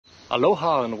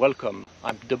Aloha and welcome.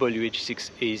 I'm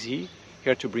WH6AZ,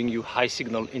 here to bring you high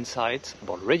signal insights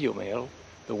about RadioMail,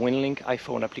 the WinLink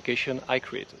iPhone application I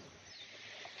created.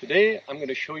 Today I'm going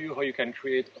to show you how you can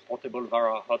create a portable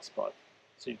VARA hotspot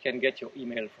so you can get your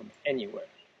email from anywhere.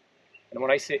 And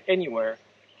when I say anywhere,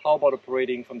 how about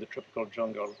operating from the tropical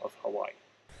jungle of Hawaii?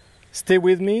 Stay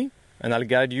with me and I'll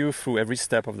guide you through every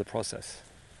step of the process.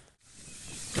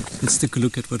 Let's take a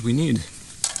look at what we need.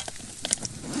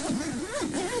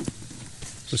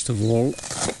 First of all,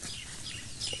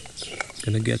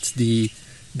 gonna get the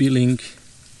B-Link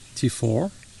T4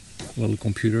 little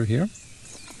computer here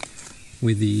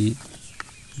with the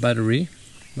battery.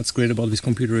 What's great about this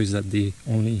computer is that they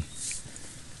only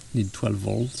need 12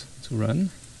 volts to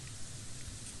run.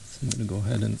 So I'm gonna go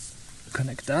ahead and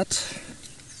connect that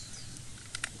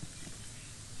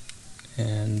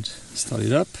and start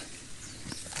it up.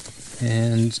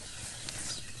 And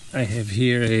I have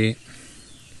here a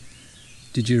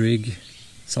DigiRig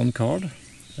sound card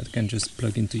that can just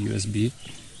plug into USB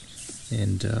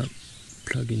and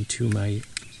plug into my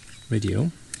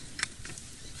radio.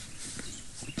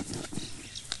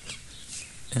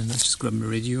 And let's just grab my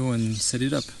radio and set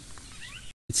it up.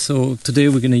 So today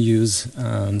we're going to use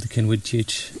the Kenwood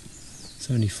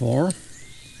TH74,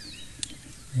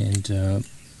 and I'm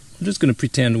just going to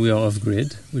pretend we are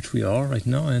off-grid, which we are right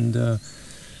now, and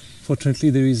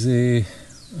fortunately there is a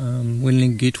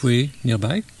WinLink gateway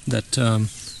nearby that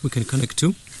we can connect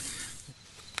to.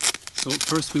 So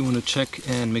first we want to check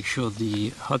and make sure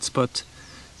the hotspot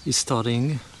is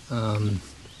starting on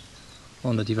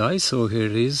the device. So here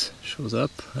it is, shows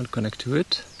up. I'll connect to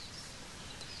it.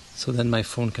 So then my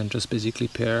phone can just basically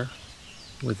pair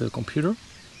with the computer.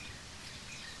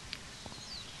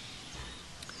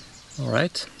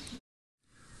 Alright.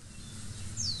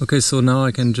 Okay, so now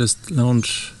I can just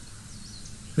launch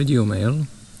RadioMail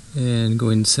and go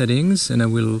in settings, and I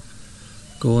will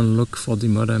go and look for the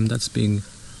modem that's being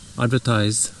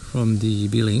advertised from the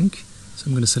B-Link. So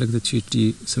I'm going to select the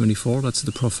TH74, that's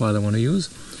the profile I want to use.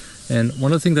 And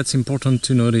one of the things that's important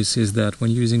to notice is that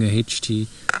when using a HT,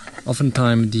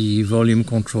 oftentimes the volume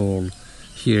control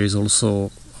here is also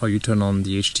how you turn on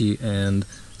the HT, and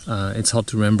it's hard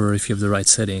to remember if you have the right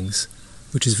settings,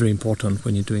 which is very important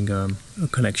when you're doing a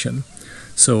connection.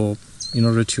 So in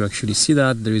order to actually see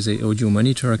that, there is an audio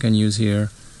monitor I can use here.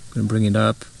 I'm going to bring it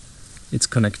up. It's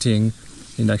connecting.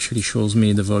 It actually shows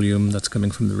me the volume that's coming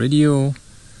from the radio,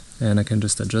 and I can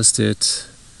just adjust it.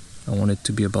 I want it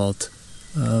to be about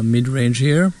mid-range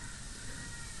here.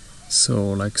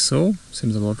 So like so.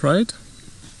 Seems about right.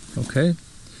 Okay.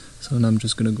 So now I'm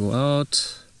just going to go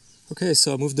out. Okay,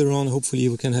 so I moved around. Hopefully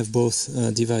we can have both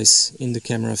devices in the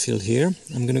camera field here.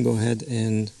 I'm going to go ahead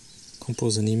and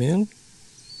compose an email.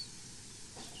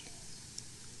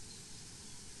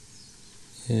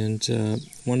 And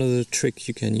one other trick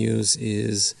you can use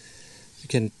is you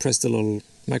can press the little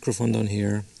microphone down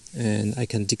here and I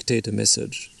can dictate a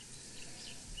message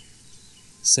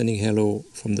sending hello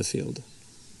from the field.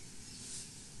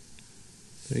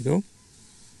 There you go.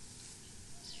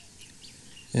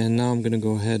 And now I'm going to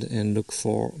go ahead and look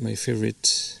for my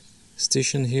favorite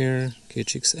station here,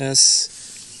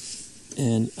 KHXS,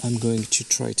 and I'm going to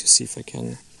try to see if I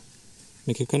can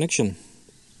make a connection.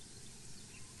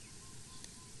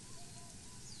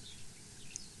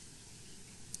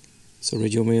 So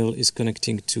RadioMail is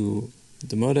connecting to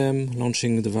the modem,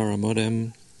 launching the VARA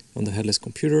modem on the headless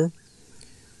computer,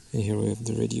 and here we have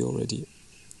the radio already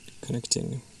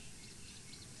connecting.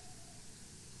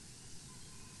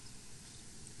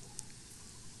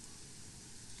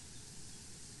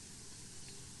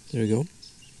 There we go.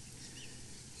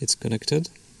 It's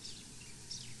connected.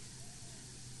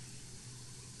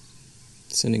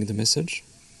 Sending the message.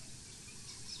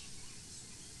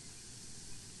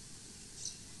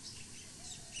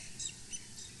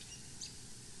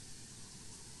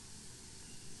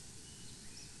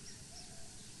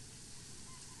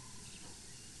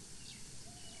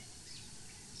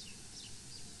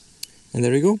 And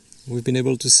there we go. We've been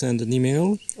able to send an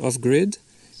email off-grid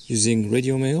using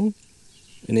RadioMail,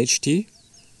 an HT,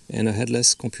 and a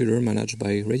headless computer managed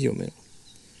by RadioMail.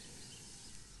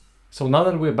 So now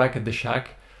that we're back at the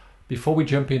shack, before we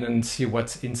jump in and see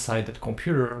what's inside that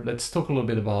computer, let's talk a little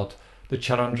bit about the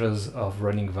challenges of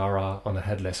running VARA on a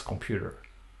headless computer.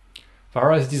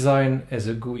 VARA is designed as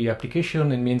a GUI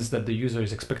application. It means that the user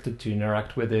is expected to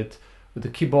interact with it with the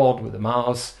keyboard, with the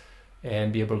mouse,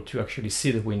 and be able to actually see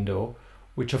the window,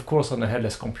 which of course on a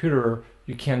headless computer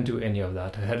you can't do any of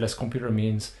that. A headless computer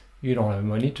means you don't have a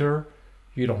monitor,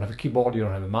 you don't have a keyboard, you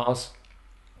don't have a mouse.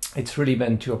 It's really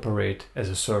meant to operate as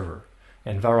a server,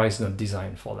 and VARA is not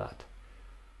designed for that.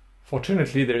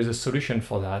 Fortunately, there is a solution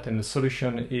for that, and the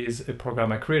solution is a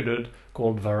program I created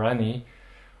called varanny,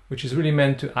 which is really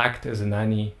meant to act as a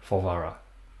nanny for VARA.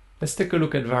 Let's take a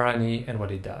look at varanny and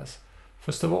what it does.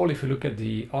 First of all, if you look at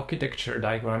the architecture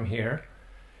diagram here,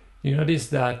 you notice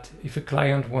that if a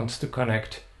client wants to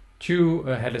connect to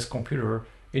a headless computer,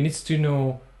 it needs to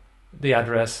know the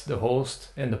address, the host,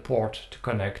 and the port to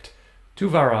connect to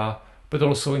VARA, but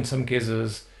also in some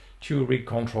cases to rig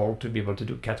control to be able to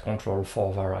do cat control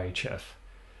for VARA HF.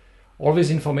 All this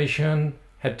information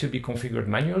had to be configured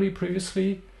manually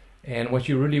previously, and what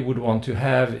you really would want to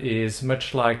have is,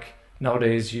 much like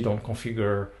nowadays you don't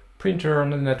configure printer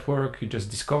on the network, you just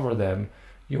discover them,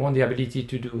 you want the ability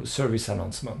to do service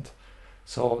announcement.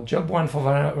 So job one for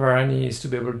varanny is to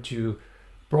be able to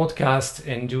broadcast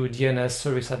and do DNS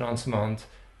service announcement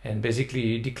and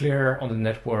basically declare on the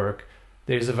network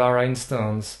there is a VARA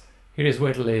instance, here is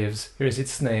where it lives, here's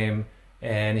its name,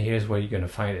 and here's where you're going to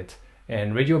find it.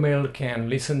 And RadioMail can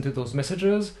listen to those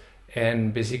messages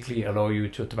and basically allow you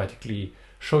to automatically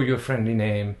show you a friendly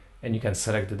name, and you can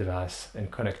select the device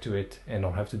and connect to it and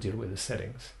don't have to deal with the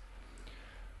settings.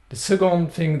 The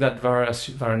second thing that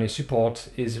varanny supports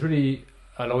is really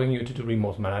allowing you to do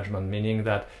remote management, meaning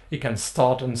that it can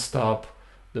start and stop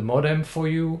the modem for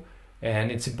you.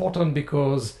 And it's important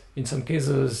because in some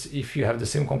cases, if you have the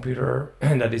same computer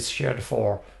that is shared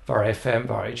for VARA FM,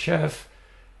 VARA HF,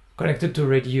 connected to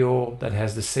radio that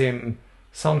has the same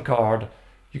sound card,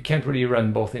 you can't really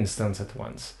run both instances at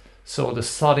once. So the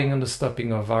starting and the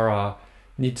stopping of VARA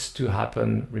needs to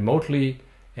happen remotely,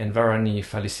 and varanny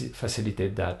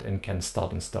facilitate that and can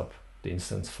start and stop the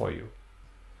instance for you.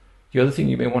 The other thing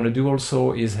you may want to do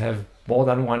also is have more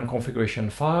than one configuration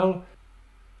file.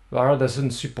 VARA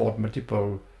doesn't support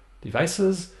multiple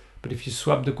devices, but if you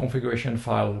swap the configuration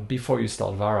file before you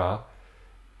start VARA,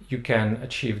 you can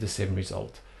achieve the same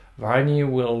result. Varanny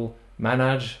will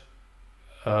manage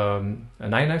an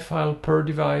INI file per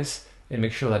device and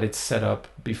make sure that it's set up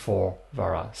before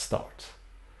VARA starts.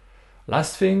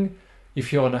 Last thing,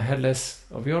 if you're on a headless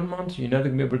environment, you're not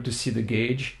going to be able to see the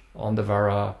gauge on the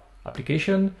VARA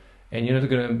application, and you're not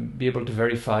going to be able to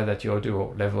verify that your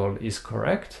audio level is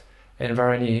correct. And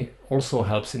varanny also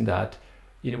helps in that.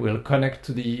 It will connect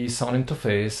to the sound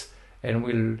interface and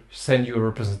will send you a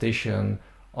representation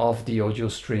of the audio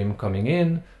stream coming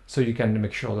in, so you can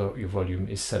make sure that your volume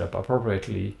is set up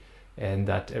appropriately and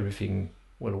that everything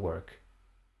will work.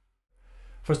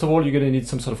 First of all, you're going to need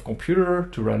some sort of computer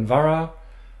to run VARA,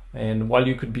 and while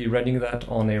you could be running that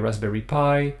on a Raspberry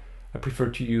Pi, I prefer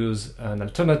to use an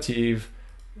alternative,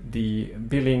 the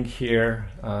Billing here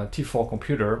T4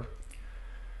 computer,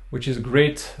 which is a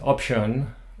great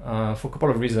option for a couple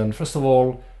of reasons. First of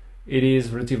all, it is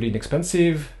relatively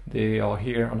inexpensive. They are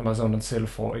here on Amazon on sale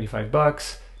for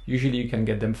 $85. Usually you can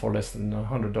get them for less than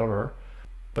 $100.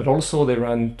 But also they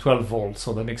run 12 volts,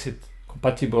 so that makes it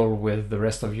compatible with the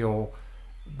rest of your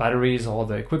batteries or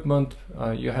the equipment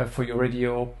you have for your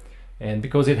radio. And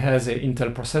because it has an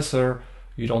Intel processor,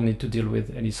 you don't need to deal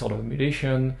with any sort of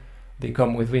emulation. They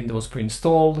come with Windows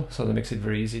pre-installed, so that makes it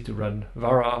very easy to run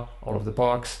VARA out of the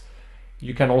box.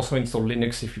 You can also install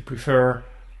Linux if you prefer.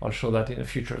 I'll show that in a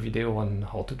future video on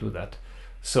how to do that.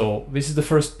 So this is the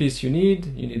first piece you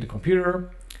need. You need a computer.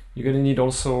 You're going to need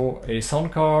also a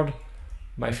sound card.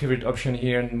 My favorite option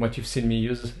here, and what you've seen me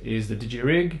use, is the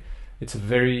DigiRig. It's a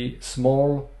very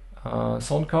small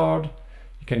sound card.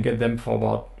 You can get them for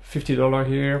about $50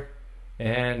 here,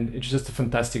 and it's just a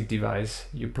fantastic device.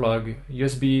 You plug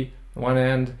USB one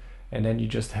end, and then you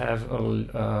just have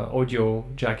a audio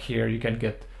jack here. You can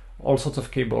get all sorts of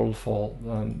cable for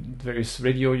various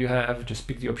radio you have. Just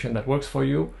pick the option that works for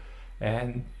you,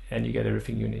 and you get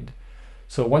everything you need.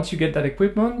 So once you get that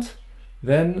equipment,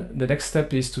 then the next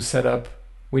step is to set up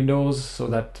Windows so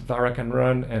that VARA can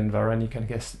run and varanny can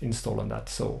get installed on that.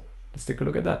 So let's take a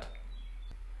look at that.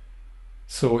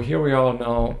 So here we are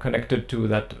now connected to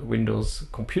that Windows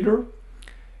computer,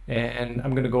 and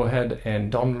I'm going to go ahead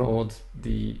and download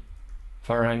the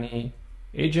varanny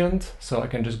agent. So I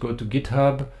can just go to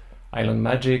GitHub,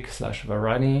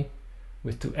 islandmagic/varanny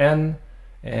with 2N,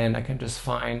 and I can just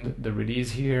find the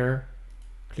release here,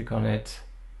 click on it,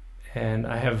 and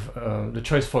I have the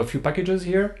choice for a few packages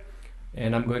here,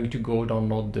 and I'm going to go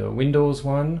download the Windows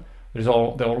one. There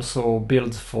are also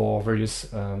builds for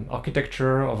various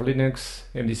architecture of Linux,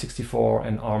 AMD64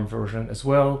 and ARM version as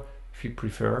well, if you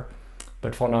prefer.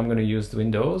 But for now, I'm going to use the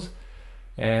Windows.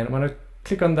 And when I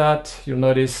click on that, you'll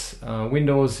notice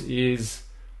Windows is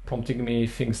prompting me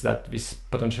things that this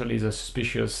potentially is a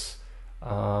suspicious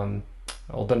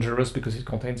or dangerous because it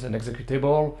contains an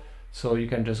executable. So you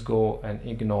can just go and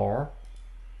ignore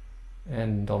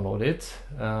and download it.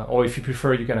 Or if you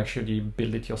prefer, you can actually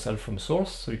build it yourself from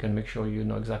source, so you can make sure you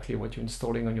know exactly what you're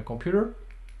installing on your computer.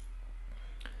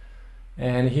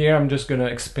 And here I'm just going to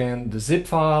expand the zip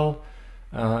file.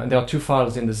 And there are two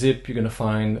files in the zip. You're going to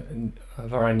find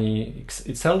varanny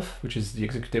itself, which is the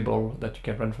executable that you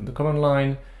can run from the command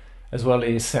line, as well as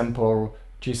a sample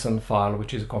JSON file,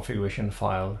 which is a configuration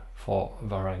file for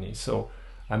varanny. So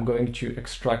I'm going to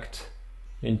extract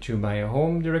into my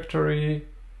home directory.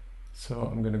 So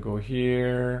I'm going to go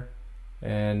here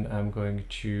and I'm going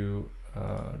to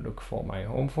look for my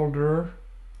home folder.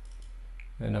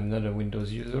 And I'm not a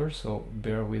Windows user, so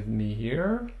bear with me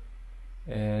here.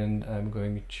 And I'm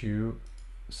going to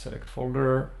select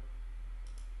folder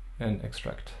and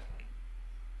extract.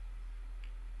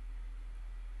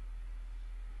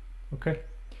 Okay,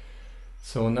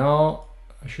 so now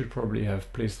I should probably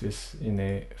have placed this in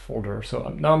a folder.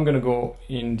 So now I'm going to go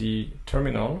in the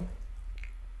terminal.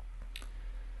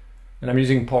 And I'm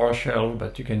using PowerShell,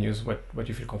 but you can use what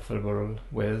you feel comfortable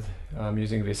with. I'm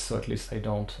using this so at least I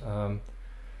don't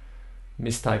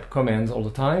mistype commands all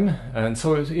the time. And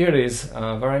so here it is,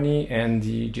 varanny and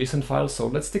the JSON file. So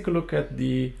let's take a look at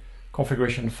the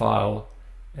configuration file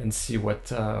and see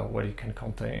what it can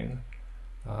contain.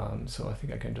 So I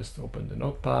think I can just open the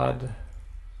notepad.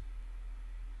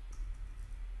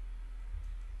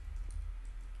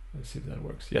 Let's see if that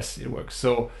works. Yes, it works.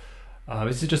 So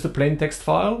this is just a plain text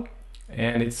file,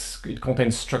 and it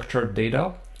contains structured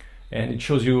data. And it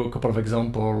shows you a couple of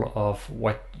examples of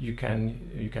what you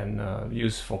can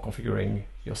use for configuring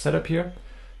your setup here.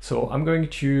 So I'm going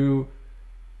to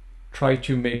try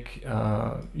to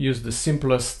use the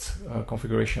simplest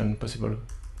configuration possible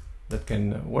that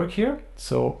can work here.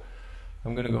 So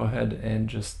I'm going to go ahead and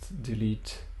just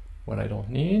delete what I don't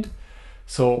need.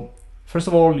 So first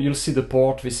of all, you'll see the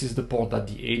port. This is the port that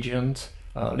the agent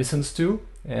listens to,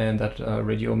 and that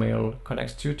RadioMail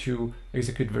connects to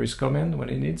execute various commands when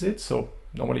it needs it. So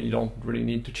normally you don't really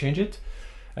need to change it.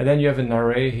 And then you have an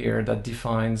array here that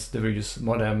defines the various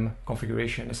modem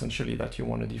configuration essentially that you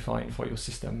want to define for your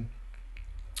system.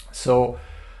 So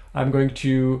I'm going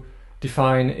to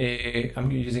define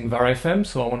I'm using VARA-FM,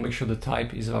 so I want to make sure the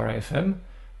type is VARA-FM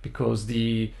because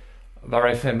the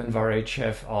VARA-FM and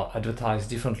VARA-HF are advertised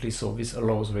differently, so this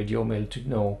allows RadioMail to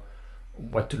know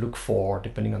what to look for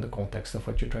depending on the context of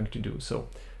what you're trying to do. So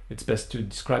it's best to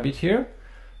describe it here.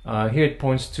 Here it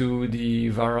points to the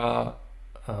VARA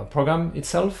program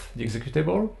itself, the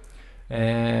executable,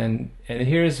 and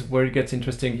here's where it gets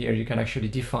interesting. Here you can actually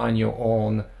define your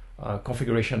own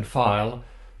configuration file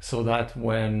so that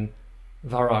when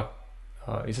VARA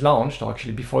is launched, or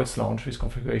actually before it's launched, this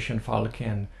configuration file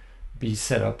can be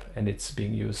set up and it's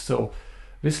being used. So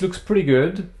this looks pretty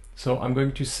good. So I'm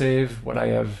going to save what I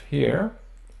have here.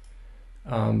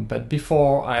 But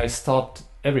before I start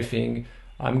everything,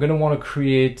 I'm going to want to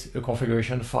create a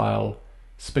configuration file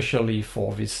specially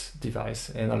for this device.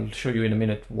 And I'll show you in a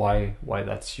minute why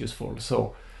that's useful.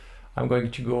 So I'm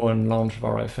going to go and launch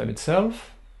VARA-FM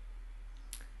itself.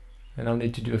 And I'll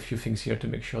need to do a few things here to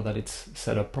make sure that it's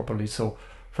set up properly. So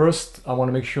first, I want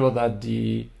to make sure that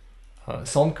the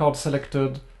sound card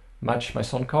selected match my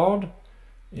sound card.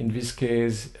 In this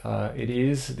case, it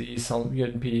is the sound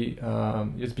USB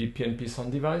PNP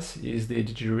sound device is the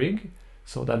DigiRig,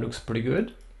 so that looks pretty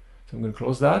good. So I'm going to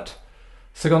close that.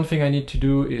 Second thing I need to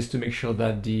do is to make sure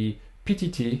that the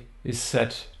PTT is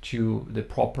set to the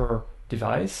proper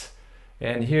device.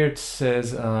 And here it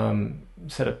says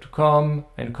set up to COM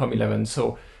and COM11.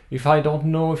 So if I don't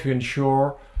know if you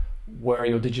ensure where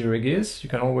your DigiRig is, you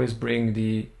can always bring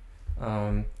the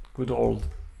good old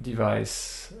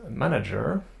device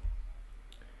manager,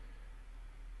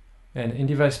 and in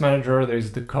device manager there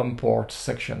is the COM port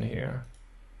section here,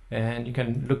 and you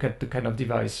can look at the kind of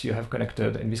device you have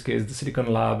connected. In this case, the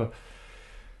Silicon Lab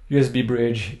USB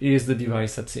bridge is the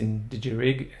device that's in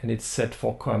DigiRig, and it's set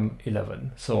for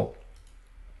COM11. So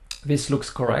this looks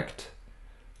correct.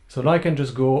 So now I can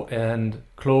just go and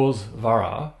close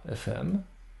VARA-FM,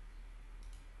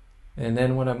 and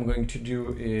then what I'm going to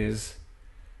do is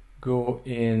go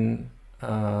in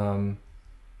the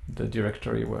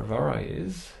directory where VARA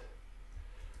is,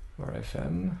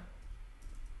 VARA-FM.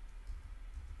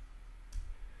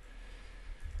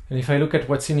 And if I look at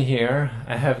what's in here,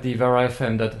 I have the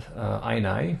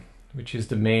VARA-FM.ini, which is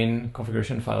the main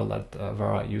configuration file that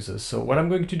VARA uses. So what I'm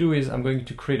going to do is I'm going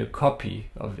to create a copy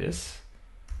of this,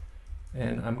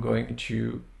 and I'm going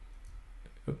to,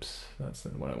 oops, that's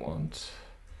not what I want.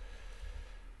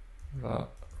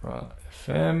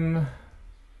 VARA-FM,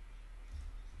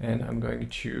 and I'm going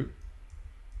to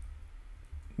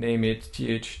name it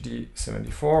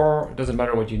THD74. It doesn't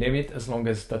matter what you name it as long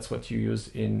as that's what you use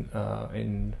in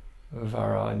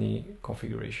varanny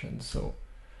configuration. So,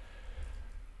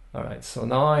 all right, so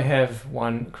now I have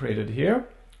one created here.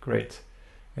 Great.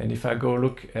 And if I go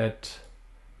look at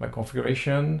my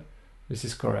configuration, this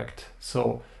is correct.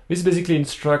 So this basically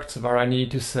instructs varanny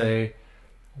to say,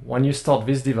 when you start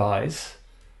this device,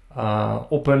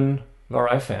 open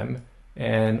VARA-FM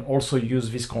and also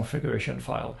use this configuration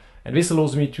file. And this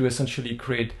allows me to essentially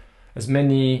create as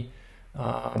many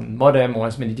modem or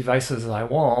as many devices as I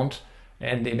want,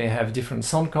 and they may have different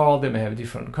sound card, they may have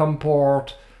different COM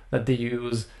port that they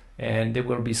use, and they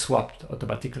will be swapped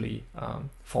automatically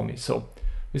for me. So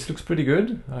this looks pretty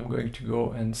good. I'm going to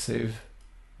go and save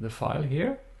the file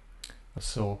here.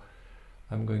 So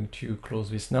I'm going to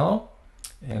close this now,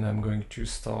 and I'm going to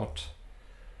start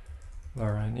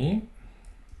varanny.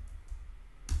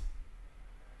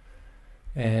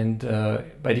 And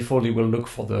by default, it will look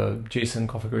for the JSON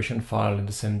configuration file in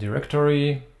the same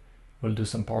directory. We'll do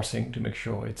some parsing to make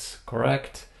sure it's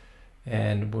correct,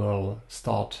 and we'll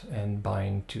start and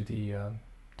bind to the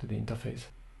interface.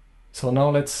 So now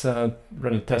let's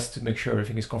run a test to make sure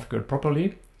everything is configured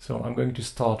properly. So I'm going to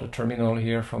start a terminal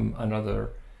here from another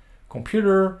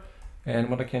computer, and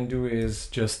what I can do is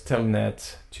just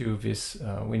telnet to this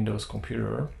Windows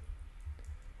computer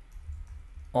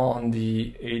on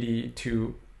the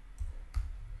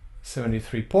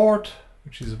 8273 port,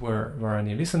 which is where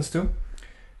varanny listens to.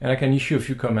 And I can issue a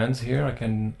few commands here. I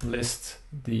can list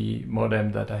the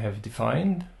modem that I have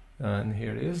defined, and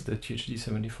here it is, the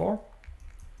THD74.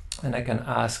 And I can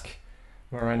ask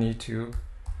varanny to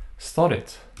start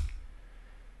it.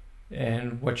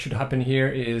 And what should happen here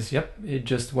is, yep, it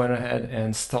just went ahead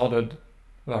and started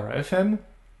VARA-FM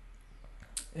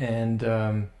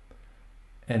and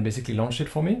basically launched it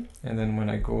for me. And then when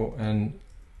I go and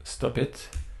stop it,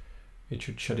 it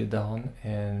should shut it down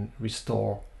and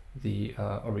restore the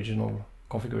original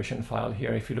configuration file.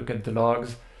 Here, if you look at the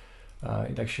logs,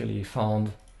 it actually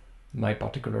found my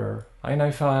particular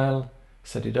INI file,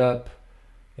 set it up,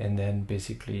 and then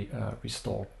basically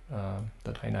restore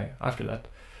that INI after that.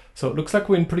 So it looks like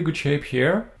we're in pretty good shape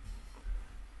here.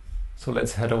 So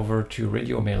let's head over to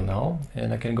RadioMail now,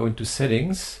 and I can go into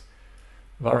settings,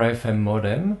 VARA-FM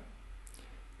modem,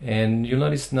 and you'll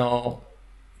notice now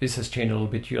this has changed a little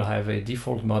bit. You'll have a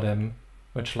default modem,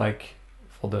 much like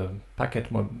for the packet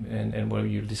and where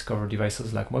you'll discover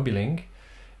devices like Mobilink.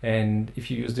 And if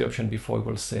you use the option before, it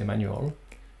will say manual.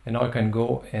 And now I can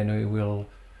go and we will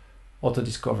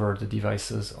auto-discover the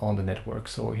devices on the network.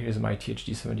 So here's my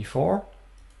THD74. I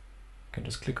can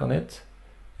just click on it.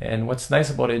 And what's nice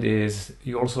about it is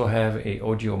you also have a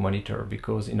audio monitor,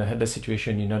 because in a headless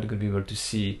situation, you're not going to be able to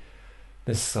see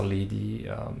necessarily the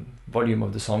volume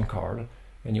of the sound card,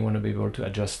 and you want to be able to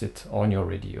adjust it on your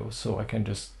radio. So I can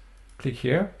just click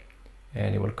here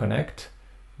and it will connect.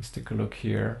 Let's take a look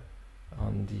here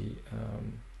on the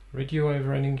radio I'm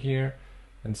running here.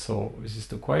 And so this is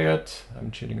too quiet.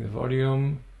 I'm changing the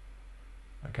volume.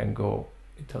 I can go,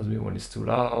 it tells me when it's too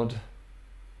loud.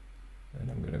 And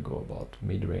I'm going to go about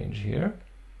mid-range here.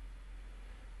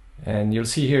 And you'll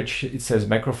see here it says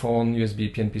microphone,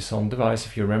 USB, PNP sound device.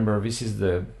 If you remember, this is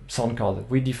the sound card that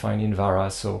we define in VARA.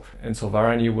 So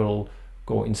varanny will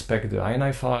go inspect the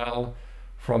INI file.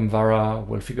 From VARA,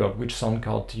 we'll figure out which sound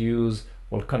card to use.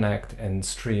 We'll connect and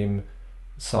stream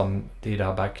some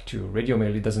data back to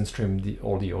RadioMail. It doesn't stream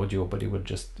all the audio, but it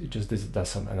just does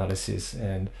some analysis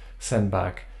and send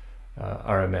back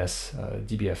RMS,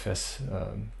 DBFS,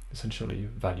 essentially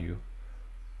value,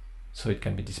 so it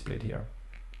can be displayed here.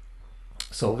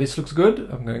 So this looks good.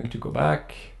 I'm going to go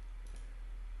back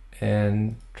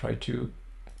and try to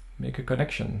make a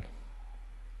connection.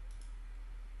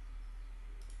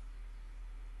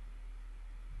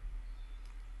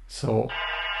 So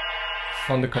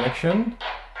found the connection.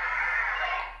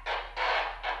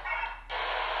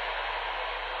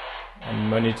 I'm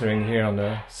monitoring here on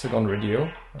the second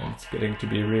radio, and it's getting to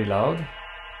be really loud.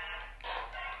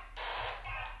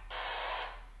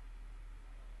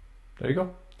 There you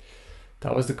go.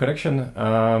 That was the connection.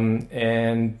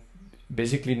 And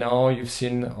basically now you've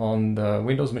seen on the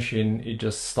Windows machine, it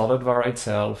just started VARA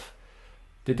itself,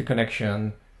 did the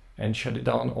connection, and shut it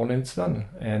down all and it's done.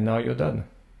 And now you're done.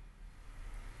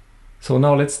 So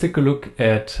now let's take a look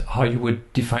at how you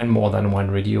would define more than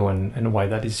one radio and why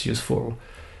that is useful.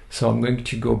 So I'm going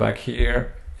to go back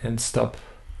here and stop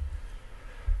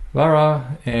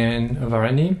VARA and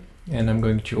varanny, and I'm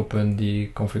going to open the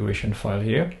configuration file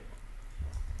here.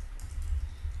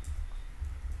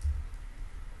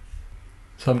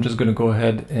 So I'm just going to go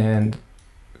ahead and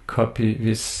copy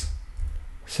this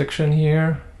section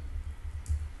here,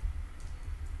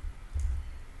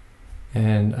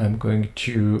 and I'm going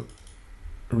to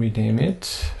rename it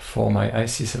for my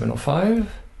IC705.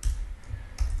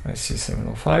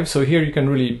 IC705. So here you can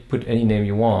really put any name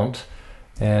you want,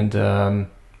 and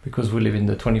because we live in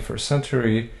the 21st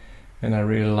century and I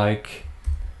really like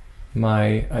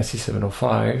my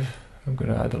IC705, I'm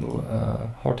going to add a little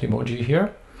heart emoji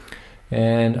here,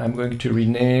 and I'm going to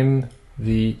rename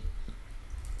the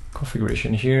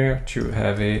configuration here to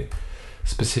have a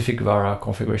specific VARA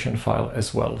configuration file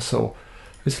as well. So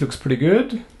this looks pretty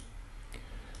good.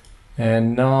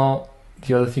 And now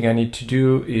the other thing I need to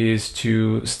do is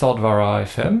to start VARA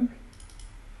FM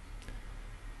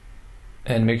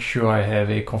and make sure I have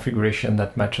a configuration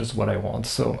that matches what I want.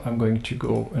 So I'm going to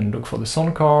go and look for the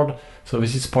sound card. So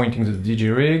this is pointing to the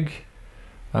DJ rig.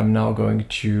 I'm now going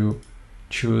to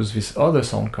choose this other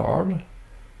sound card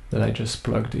that I just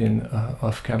plugged in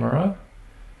off camera.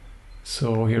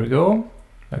 So here we go,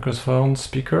 microphone,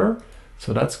 speaker,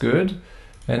 so that's good.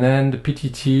 And then the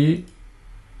PTT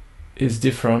is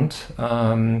different.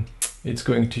 It's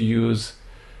going to use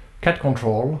cat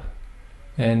control,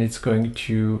 and it's going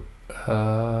to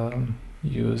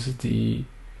use the,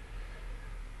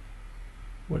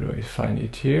 where do I find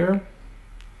it here?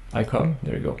 ICOM,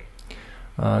 there you go.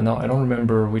 Now I don't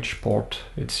remember which port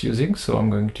it's using, so I'm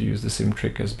going to use the same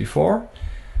trick as before.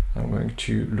 I'm going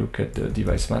to look at the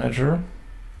device manager,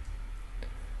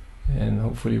 and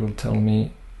hopefully it will tell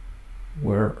me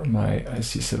where my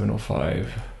IC705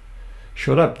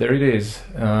 showed up. There it is,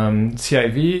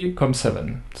 CIV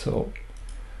COM7. So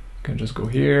I can just go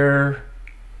here,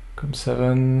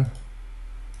 COM7,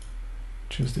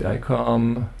 choose the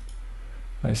ICOM,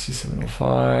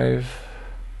 IC705.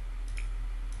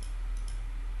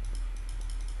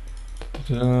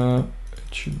 It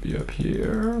should be up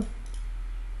here.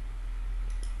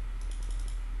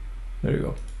 There you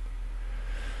go.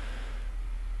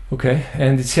 Okay,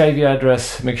 and the CIV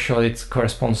address, make sure it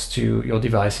corresponds to your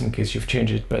device in case you've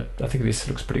changed it, but I think this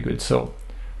looks pretty good. So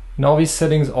now these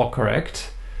settings are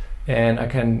correct, and I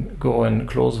can go and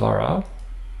close VARA,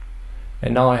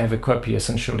 and now I have a copy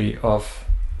essentially of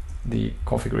the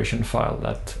configuration file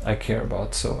that I care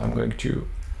about. So I'm going to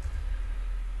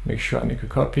make sure I make a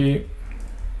copy.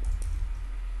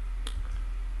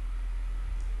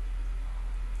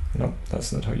 No,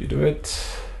 that's not how you do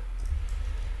it.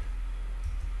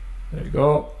 There you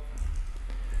go.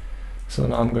 So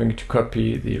now I'm going to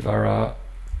copy the VARA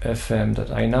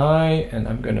fm.ini, and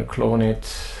I'm going to clone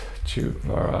it to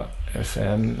VARA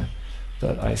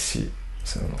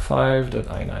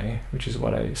fm.ic705.ini, which is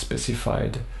what I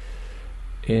specified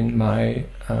in my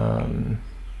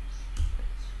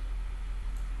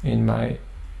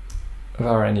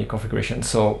varanny configuration.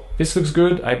 So this looks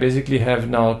good. I basically have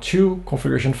now two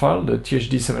configuration files, the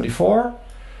THD74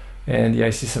 and the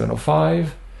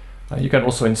IC705. You can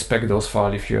also inspect those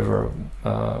files if you're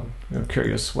ever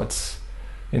curious what's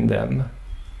in them.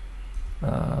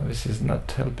 This is not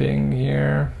helping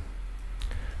here.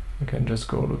 You can just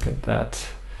go look at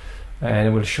that, and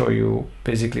it will show you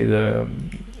basically the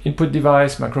input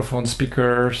device, microphone,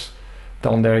 speakers.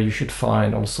 Down there you should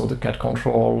find also the cat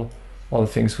control, all the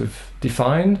things we've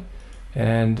defined,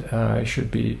 and it should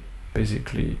be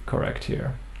basically correct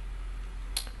here.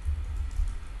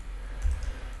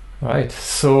 Right,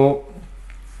 so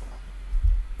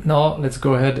now let's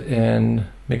go ahead and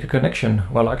make a connection.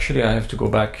 Well, actually I have to go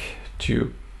back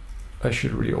to, I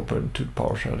should really open to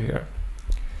PowerShell here.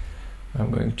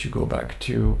 I'm going to go back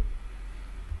to,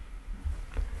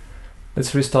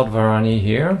 let's restart Varanny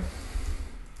here.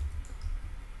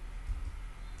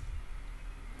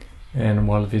 And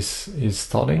while this is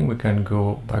starting, we can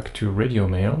go back to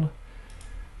RadioMail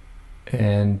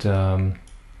and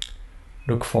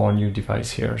look for a new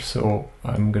device here. So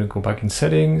I'm going to go back in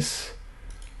settings,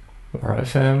 VARA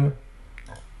FM,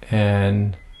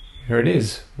 and here it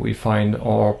is. We find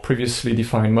our previously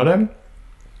defined modem,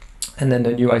 and then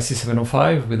the new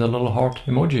IC705 with a little heart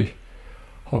emoji.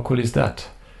 How cool is that?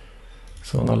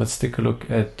 So now let's take a look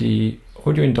at the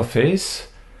audio interface.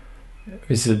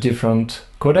 This is a different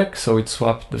codec, so it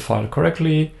swapped the file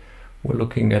correctly. We're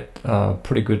looking at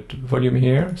pretty good volume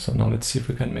here. So now let's see if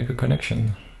we can make a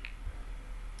connection.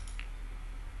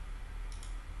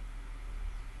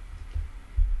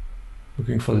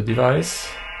 Looking for the device.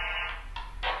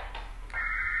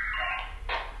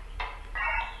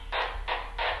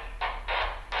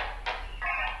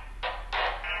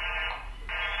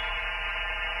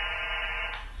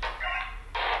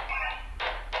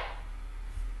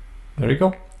 There you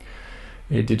go.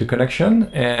 It did a connection,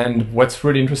 and what's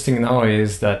really interesting now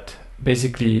is that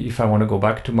basically if I want to go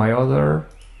back to my other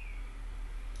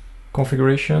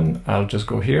configuration, I'll just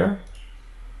go here,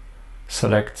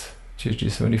 select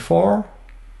THD74,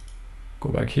 go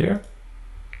back here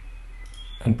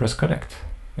and press connect.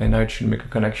 And now it should make a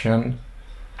connection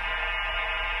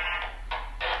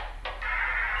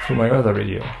through my other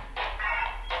radio.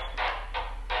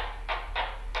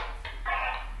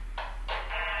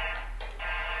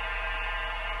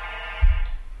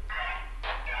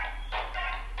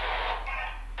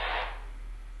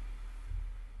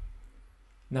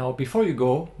 Now, before you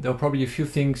go, there are probably a few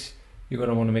things you're going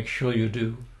to want to make sure you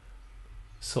do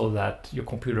so that your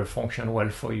computer functions well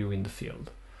for you in the field.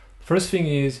 First thing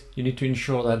is you need to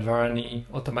ensure that varanny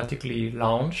automatically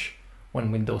launch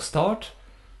when Windows start.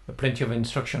 There are plenty of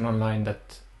instruction online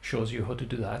that shows you how to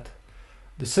do that.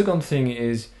 The second thing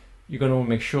is you're going to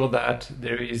make sure that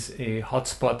there is a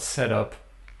hotspot set up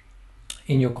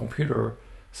in your computer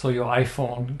so your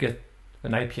iPhone get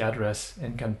an IP address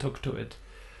and can talk to it.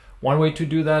 One way to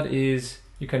do that is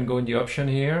you can go in the option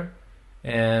here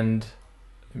and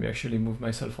let me actually move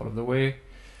myself out of the way,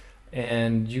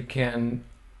 and you can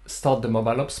start the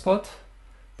mobile hotspot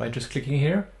by just clicking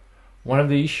here. One of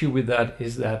the issues with that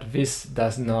is that this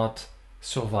does not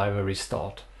survive a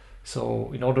restart.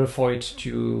 So in order for it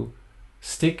to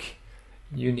stick,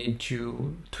 you need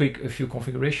to tweak a few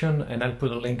configuration, and I'll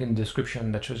put a link in the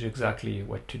description that shows you exactly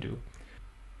what to do.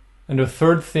 And the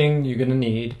third thing you're gonna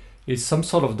need is some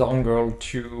sort of dongle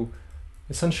to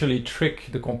essentially trick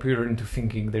the computer into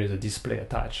thinking there is a display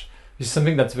attached. This is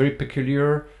something that's very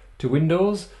peculiar to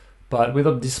Windows, but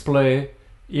without display,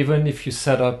 even if you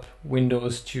set up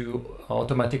Windows to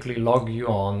automatically log you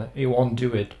on, it won't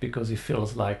do it because it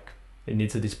feels like it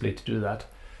needs a display to do that.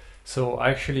 So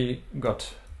I actually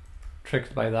got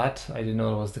tricked by that. I didn't know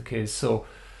that was the case. So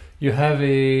you have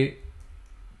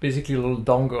basically a little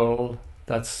dongle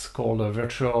that's called a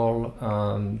virtual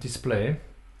display,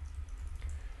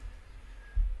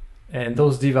 and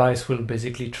those devices will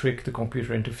basically trick the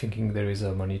computer into thinking there is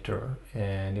a monitor,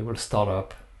 and it will start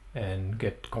up and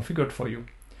get configured for you.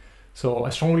 So I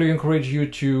strongly encourage you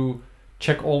to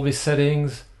check all these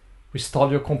settings,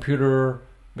 restart your computer,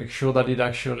 make sure that it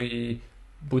actually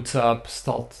boots up,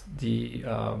 start the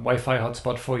Wi-Fi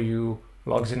hotspot for you,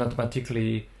 logs in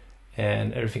automatically,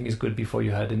 and everything is good before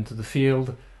you head into the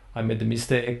field. I made the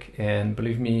mistake, and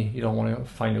believe me, you don't want to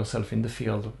find yourself in the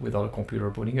field without a computer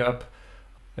booting up.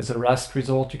 As a last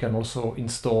resort, you can also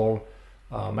install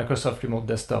Microsoft Remote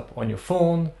Desktop on your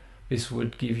phone. This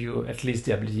would give you at least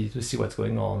the ability to see what's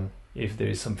going on if there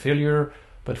is some failure,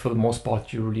 but for the most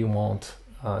part, you really want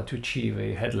to achieve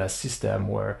a headless system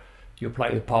where you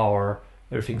apply the power,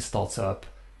 everything starts up,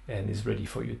 and is ready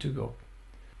for you to go.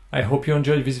 I hope you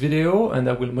enjoyed this video, and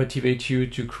that will motivate you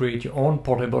to create your own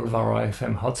portable VARA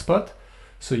FM hotspot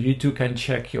so you too can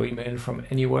check your email from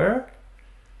anywhere.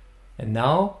 And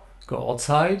now, go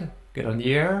outside, get on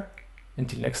the air.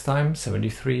 Until next time,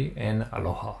 73 and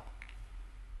aloha.